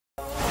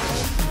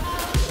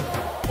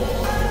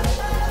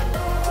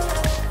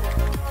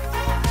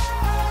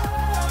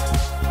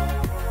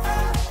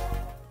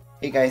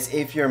Hey guys,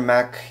 if your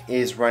Mac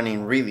is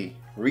running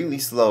really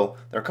slow,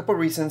 there are a couple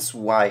reasons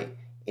why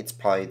it's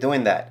probably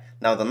doing that.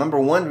 Now the number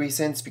one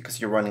reason is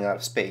because you're running out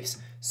of space.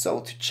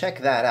 So to check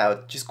that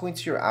out, just go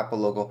into your Apple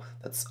logo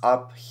that's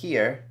up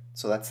here.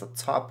 So that's the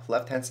top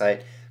left hand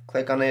side.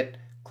 Click on it,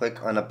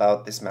 click on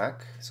About This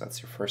Mac. So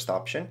that's your first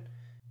option.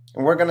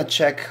 And we're gonna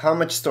check how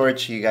much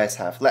storage you guys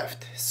have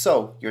left.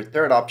 So your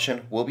third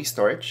option will be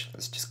storage.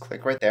 Let's just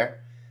click right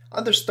there.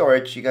 Under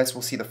storage, you guys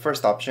will see the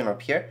first option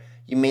up here.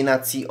 You may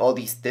not see all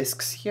these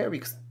disks here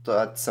because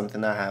that's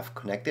something I have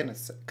connected.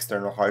 It's an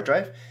external hard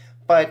drive.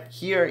 But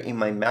here in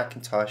my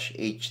Macintosh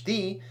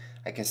HD,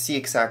 I can see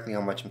exactly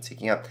how much I'm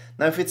taking up.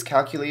 Now if it's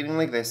calculating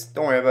like this,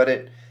 don't worry about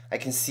it. I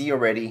can see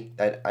already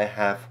that I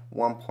have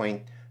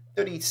 1.36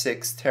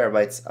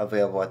 terabytes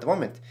available at the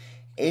moment.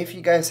 If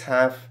you guys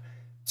have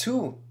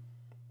 2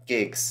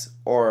 gigs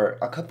or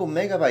a couple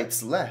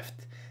megabytes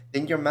left,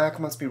 then your Mac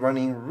must be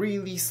running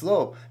really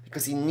slow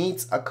because it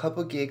needs a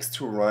couple gigs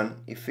to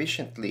run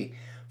efficiently.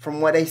 From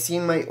what I see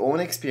in my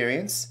own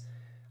experience,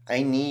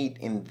 I need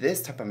in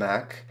this type of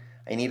Mac,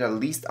 I need at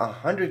least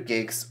 100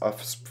 gigs of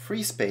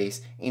free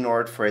space in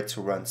order for it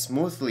to run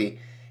smoothly.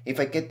 If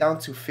I get down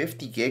to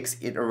 50 gigs,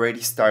 it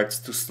already starts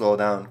to slow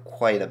down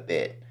quite a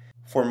bit.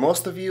 For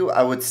most of you,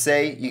 I would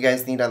say you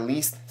guys need at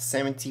least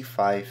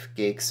 75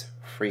 gigs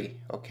free,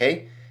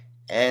 okay?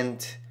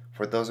 And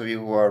for those of you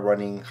who are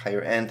running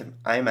higher end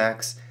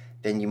iMacs,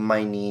 then you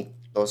might need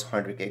those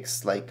 100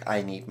 gigs like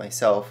I need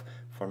myself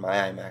for my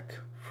iMac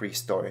free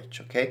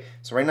storage, okay?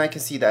 So right now I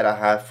can see that I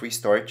have free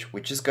storage,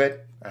 which is good.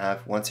 I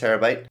have 1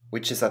 terabyte,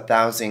 which is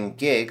 1,000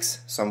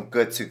 gigs, so I'm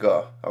good to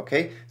go,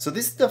 okay? So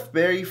this is the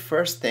very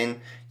first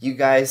thing you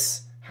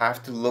guys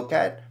have to look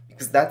at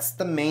because that's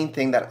the main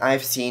thing that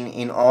I've seen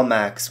in all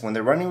Macs. When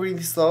they're running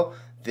really slow,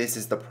 this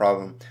is the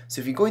problem.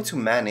 So if you go into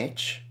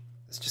Manage,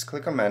 let's just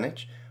click on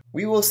Manage,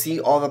 we will see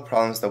all the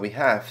problems that we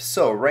have.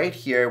 So right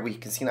here, we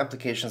can see in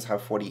applications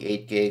have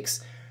 48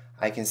 gigs.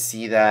 I can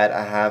see that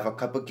I have a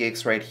couple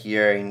gigs right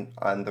here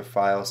on the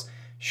files.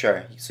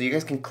 Sure, so you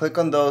guys can click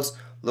on those,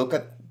 look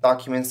at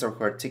documents that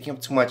are taking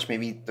up too much.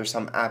 Maybe there's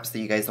some apps that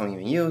you guys don't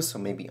even use, so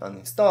maybe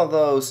uninstall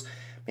those.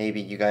 Maybe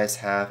you guys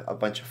have a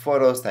bunch of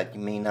photos that you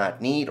may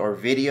not need or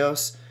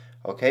videos,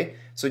 okay?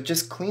 So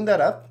just clean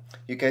that up.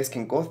 You guys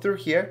can go through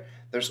here.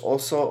 There's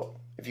also,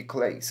 if you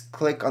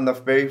click on the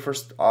very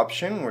first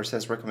option where it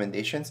says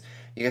recommendations,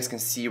 you guys can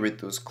see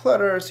reduce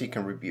clutter, so you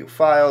can review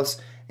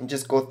files and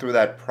just go through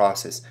that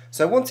process.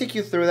 So I won't take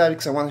you through that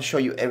because I want to show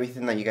you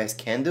everything that you guys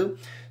can do.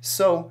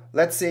 So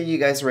let's say you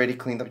guys already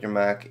cleaned up your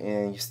Mac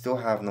and you still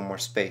have no more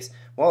space.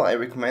 Well, I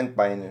recommend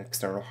buying an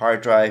external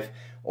hard drive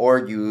or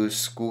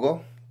use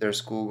Google.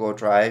 There's Google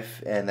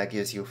Drive and that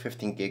gives you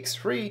 15 gigs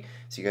free,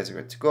 so you guys are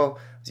good to go.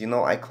 As you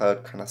know,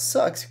 iCloud kind of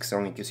sucks because it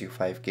only gives you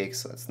 5 gigs,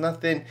 so that's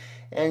nothing.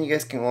 And you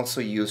guys can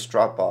also use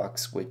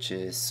Dropbox, which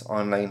is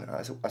online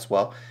as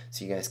well,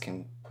 so you guys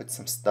can put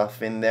some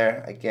stuff in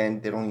there.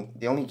 Again,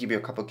 they only give you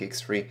a couple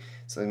gigs free,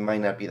 so it might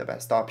not be the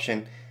best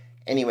option.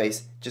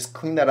 Anyways, just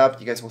clean that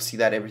up. You guys will see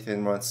that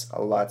everything runs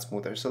a lot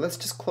smoother. So let's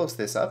just close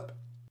this up.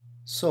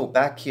 So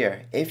back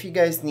here, if you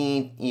guys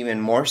need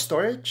even more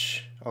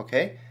storage,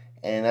 okay,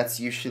 and that's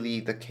usually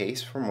the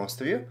case for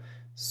most of you.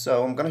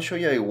 So I'm gonna show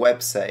you a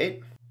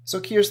website. So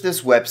here's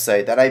this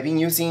website that I've been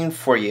using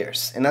for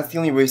years, and that's the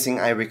only reason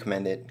I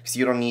recommend it, because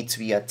you don't need to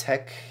be a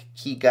tech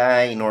key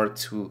guy in order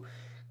to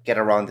get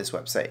around this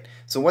website.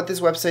 So what this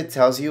website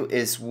tells you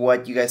is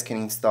what you guys can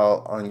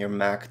install on your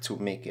Mac to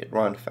make it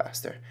run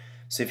faster.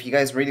 So if you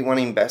guys really want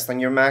to invest on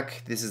your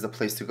Mac, this is the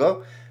place to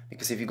go,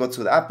 because if you go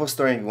to the Apple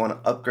Store and you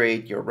want to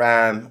upgrade your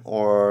RAM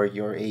or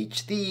your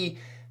HD,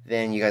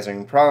 then you guys are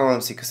in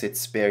problems because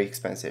it's very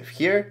expensive.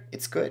 Here,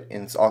 it's good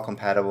and it's all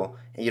compatible,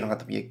 and you don't have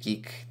to be a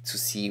geek to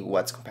see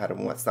what's compatible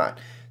and what's not.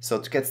 So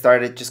to get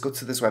started, just go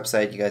to this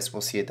website. You guys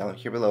will see it down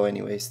here below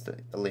anyways,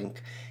 the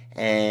link,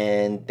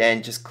 and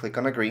then just click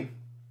on agree.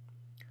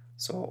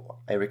 So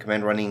I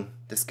recommend running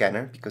the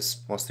scanner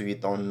because most of you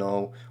don't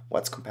know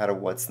what's compatible,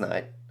 what's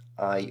not.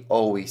 I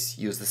always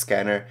use the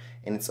scanner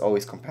and it's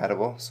always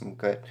compatible, so I'm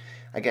good.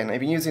 Again, I've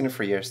been using it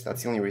for years.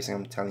 That's the only reason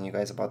I'm telling you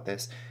guys about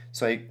this.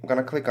 So I'm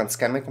gonna click on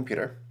scan my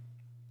computer.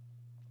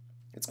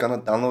 It's gonna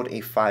download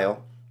a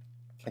file.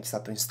 I just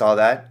have to install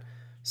that.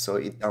 So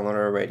it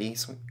downloaded already.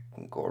 So we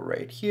can go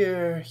right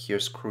here.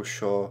 Here's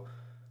Crucial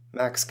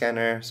Mac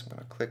Scanner. So I'm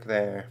gonna click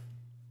there.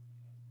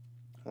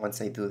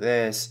 Once I do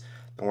this,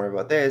 don't worry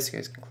about this. You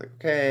guys can click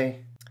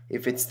OK.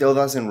 If it still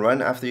doesn't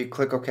run after you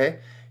click OK,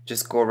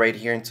 just go right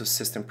here into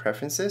System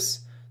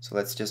Preferences. So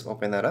let's just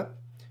open that up.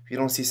 If you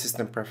don't see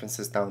System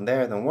Preferences down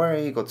there, don't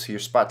worry. Go to your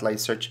Spotlight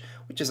search,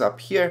 which is up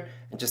here,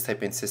 and just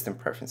type in System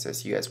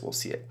Preferences. You guys will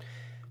see it.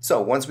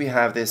 So once we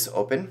have this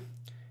open,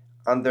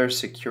 under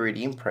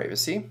Security and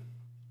Privacy,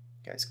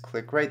 you guys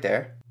click right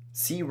there.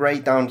 See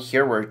right down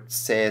here where it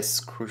says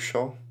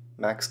Crucial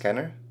Mac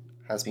Scanner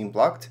has been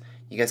blocked.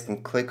 You guys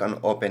can click on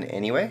Open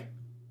anyway.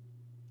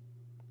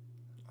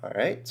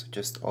 Alright, so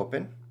just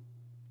open.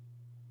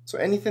 So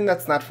anything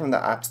that's not from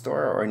the App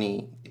Store or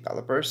any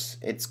developers,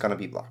 it's gonna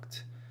be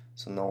blocked.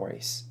 So no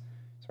worries.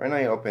 So right now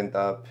I opened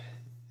up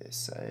this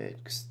side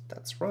because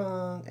that's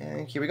wrong,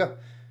 and here we go.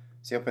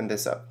 So you open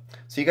this up.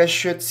 So you guys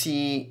should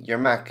see your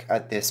Mac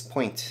at this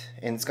point,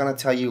 and it's gonna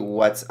tell you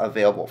what's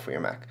available for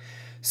your Mac.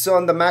 So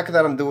on the Mac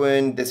that I'm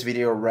doing this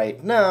video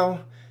right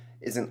now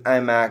is an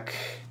iMac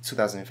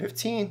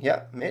 2015,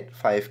 yeah, mid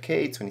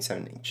 5K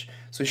 27-inch.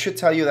 So it should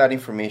tell you that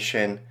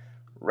information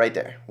right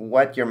there,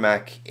 what your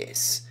Mac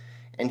is.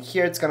 And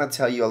here it's gonna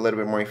tell you a little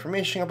bit more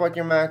information about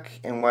your Mac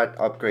and what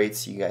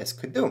upgrades you guys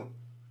could do.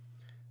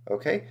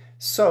 Okay,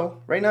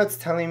 so right now it's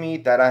telling me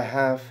that I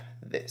have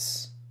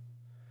this.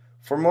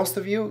 For most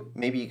of you,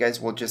 maybe you guys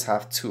will just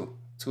have two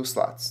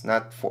slots,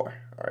 not 4.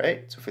 All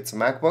right, so if it's a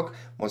MacBook,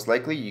 most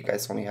likely you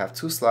guys only have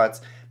 2 slots.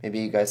 Maybe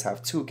you guys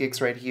have 2 gigs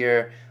right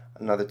here,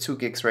 another 2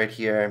 gigs right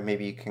here.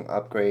 Maybe you can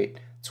upgrade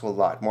to a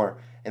lot more.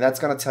 And that's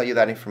gonna tell you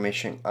that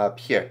information up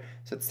here.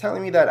 So it's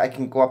telling me that I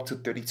can go up to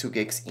 32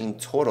 gigs in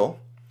total.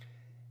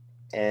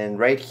 And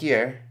right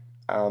here,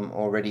 I'm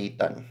already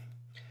done.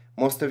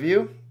 Most of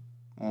you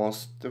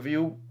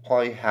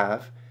probably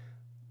have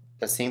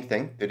the same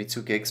thing,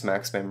 32 gigs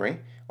max memory,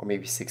 or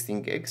maybe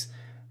 16 gigs.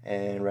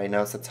 And right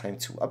now it's the time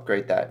to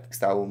upgrade that because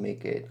that will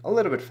make it a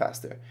little bit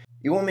faster.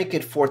 You won't make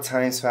it 4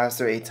 times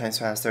faster, 8 times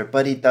faster,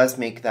 but it does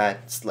make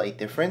that slight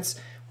difference,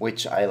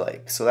 which I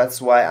like. So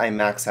that's why I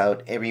max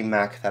out every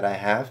Mac that I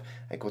have.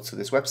 I go to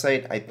this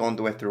website. I don't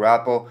do it through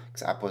Apple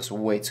because Apple is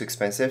way too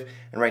expensive.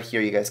 And right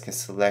here, you guys can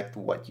select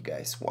what you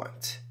guys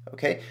want.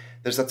 Okay,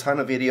 there's a ton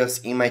of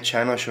videos in my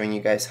channel showing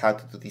you guys how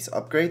to do these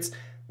upgrades.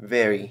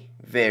 Very,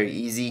 very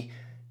easy,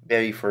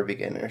 very for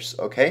beginners.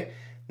 Okay,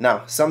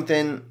 now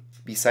something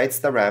besides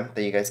the RAM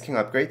that you guys can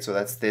upgrade. So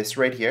that's this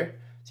right here.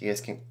 So you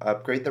guys can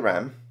upgrade the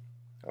RAM.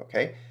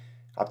 Okay,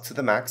 up to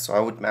the max. So I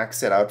would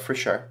max it out for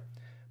sure.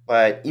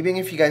 But even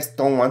if you guys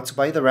don't want to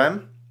buy the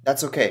RAM,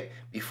 that's okay.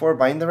 Before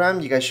buying the RAM,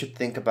 you guys should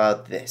think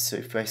about this. So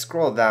if I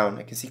scroll down,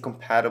 I can see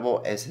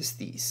compatible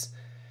SSDs.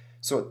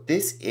 So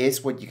this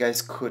is what you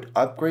guys could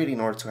upgrade in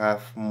order to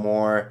have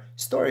more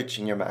storage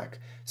in your Mac.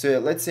 So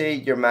let's say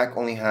your Mac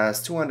only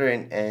has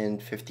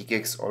 250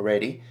 gigs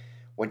already.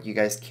 What you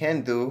guys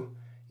can do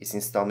is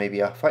install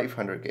maybe a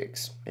 500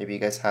 gigs. Maybe you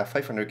guys have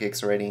 500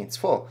 gigs already and it's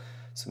full.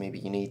 So maybe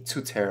you need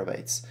 2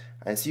 terabytes.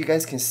 And so you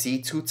guys can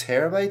see 2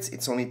 terabytes,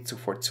 it's only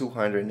for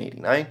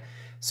 289.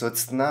 So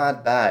it's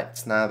not bad.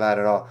 It's not bad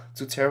at all.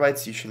 2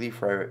 terabytes usually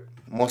for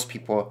most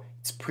people,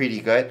 it's pretty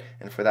good.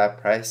 And for that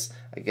price,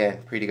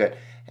 again, pretty good.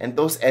 And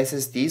those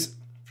SSDs,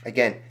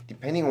 again,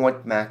 depending on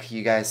what Mac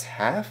you guys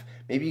have,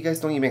 maybe you guys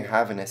don't even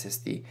have an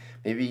SSD.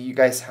 Maybe you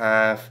guys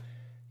have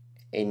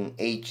an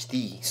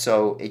HDD.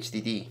 So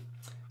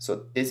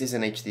this is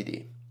an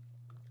HDD.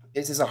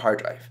 This is a hard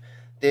drive.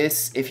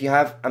 This, if you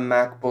have a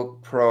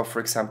MacBook Pro, for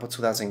example,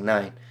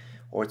 2009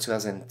 or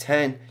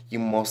 2010, you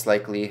most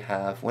likely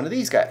have one of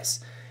these guys.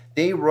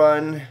 They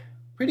run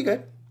pretty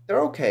good.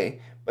 They're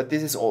okay, but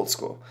this is old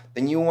school.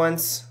 The new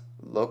ones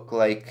look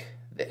like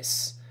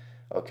this,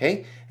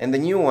 okay? And the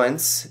new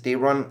ones, they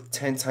run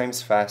 10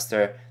 times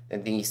faster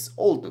than these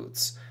old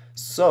dudes.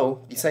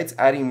 So, besides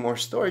adding more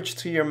storage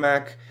to your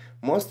Mac,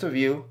 most of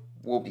you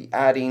will be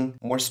adding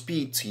more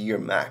speed to your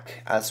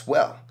Mac as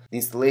well. The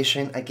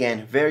installation,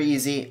 again, very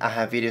easy. I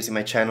have videos in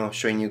my channel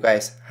showing you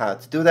guys how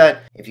to do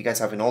that. If you guys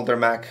have an older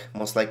Mac,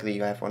 most likely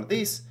you have one of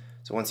these.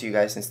 So once you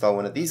guys install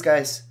one of these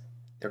guys,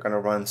 they're gonna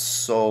run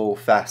so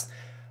fast.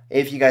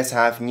 If you guys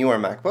have newer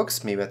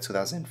MacBooks, maybe a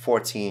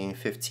 2014,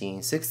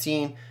 15,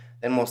 16,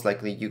 then most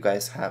likely you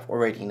guys have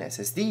already an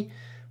SSD.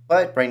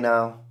 But right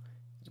now,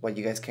 what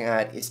you guys can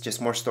add is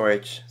just more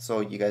storage,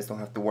 so you guys don't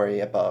have to worry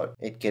about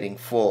it getting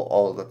full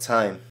all the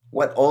time.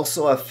 What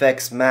also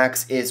affects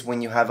Macs is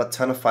when you have a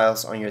ton of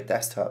files on your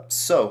desktop.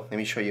 So let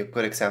me show you a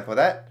good example of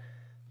that.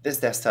 This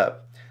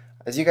desktop.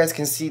 As you guys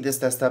can see, this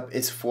desktop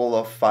is full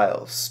of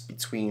files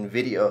between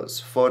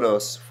videos,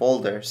 photos,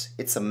 folders.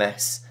 It's a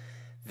mess.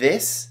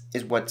 This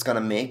is what's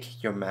gonna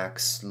make your Mac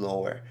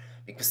slower,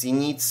 because it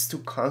needs to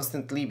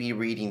constantly be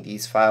reading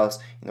these files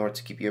in order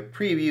to keep your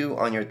preview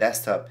on your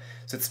desktop.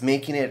 So it's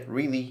making it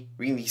really,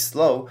 really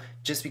slow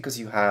just because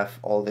you have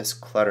all this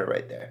clutter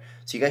right there.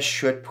 So you guys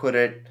should put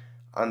it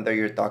under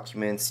your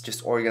documents,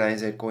 just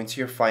organize it, go into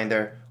your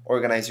Finder,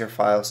 organize your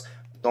files.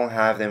 Don't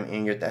have them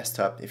in your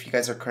desktop. If you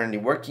guys are currently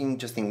working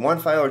just in 1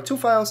 file or 2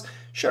 files,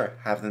 sure,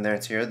 have them there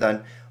until you're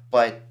done,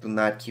 but do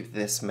not keep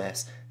this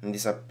mess. And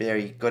this is a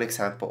very good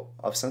example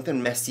of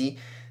something messy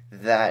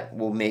that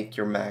will make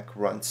your Mac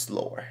run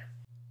slower.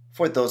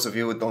 For those of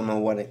you who don't know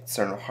what an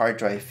external hard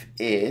drive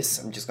is,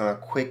 I'm just gonna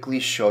quickly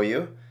show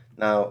you.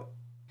 Now,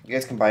 you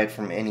guys can buy it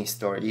from any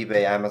store,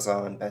 eBay,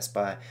 Amazon, Best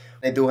Buy.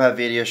 I do have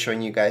videos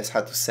showing you guys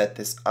how to set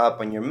this up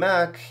on your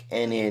Mac,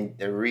 and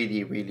they're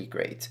really, really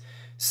great.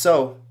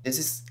 So this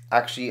is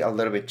actually a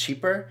little bit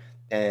cheaper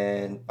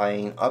than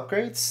buying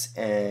upgrades,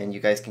 and you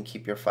guys can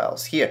keep your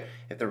files here.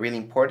 If they're really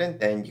important,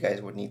 then you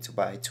guys would need to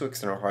buy 2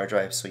 external hard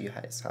drives so you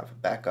guys have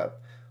a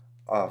backup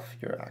of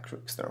your actual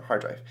external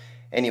hard drive.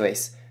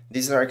 Anyways,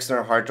 these are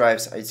external hard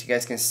drives. As you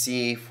guys can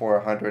see, for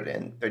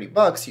 130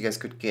 bucks, you guys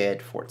could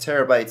get 4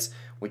 terabytes,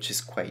 which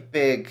is quite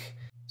big.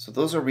 So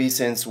those are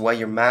reasons why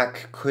your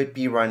Mac could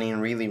be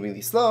running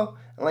really slow.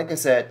 And like I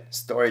said,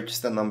 storage is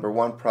the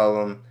 #1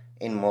 problem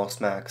in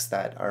most Macs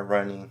that are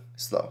running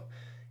slow.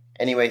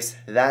 Anyways,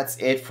 that's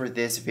it for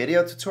this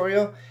video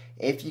tutorial.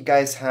 If you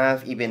guys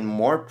have even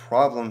more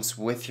problems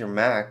with your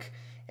Mac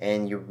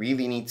and you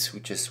really need to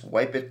just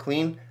wipe it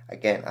clean,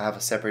 again, I have a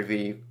separate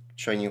video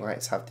showing you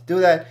guys how to do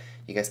that.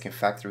 You guys can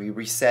factory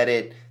reset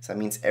it, so that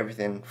means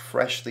everything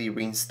freshly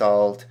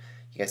reinstalled.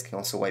 You guys can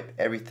also wipe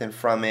everything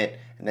from it,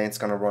 and then it's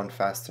gonna run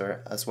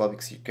faster as well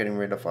because you're getting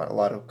rid of a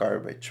lot of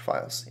garbage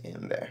files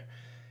in there.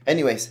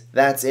 Anyways,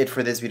 that's it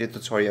for this video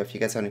tutorial. If you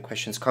guys have any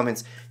questions,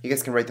 comments, you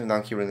guys can write them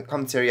down here in the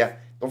comments area.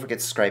 Don't forget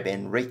to subscribe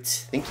and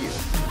rate. Thank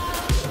you.